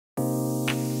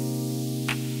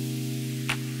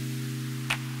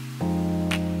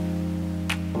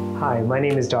Hi, my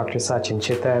name is Dr.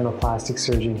 Sachin. I'm a plastic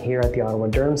surgeon here at the Ottawa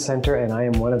Derm Center, and I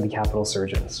am one of the capital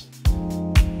surgeons.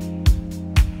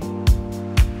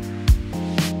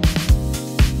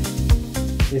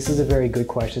 This is a very good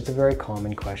question. It's a very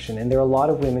common question, and there are a lot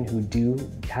of women who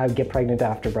get pregnant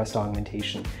after breast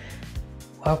augmentation.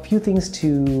 A few things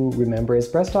to remember is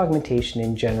breast augmentation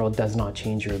in general does not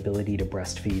change your ability to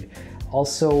breastfeed.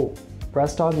 Also,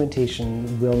 breast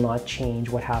augmentation will not change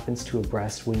what happens to a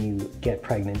breast when you get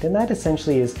pregnant. And that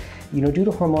essentially is, due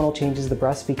to hormonal changes, the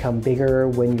breasts become bigger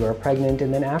when you are pregnant,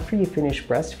 and then after you finish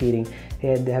breastfeeding,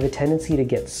 they have a tendency to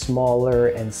get smaller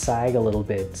and sag a little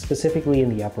bit, specifically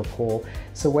in the upper pole.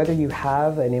 So whether you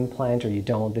have an implant or you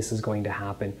don't, this is going to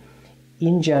happen.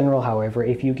 In general, however,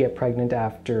 if you get pregnant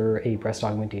after a breast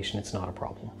augmentation, it's not a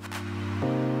problem.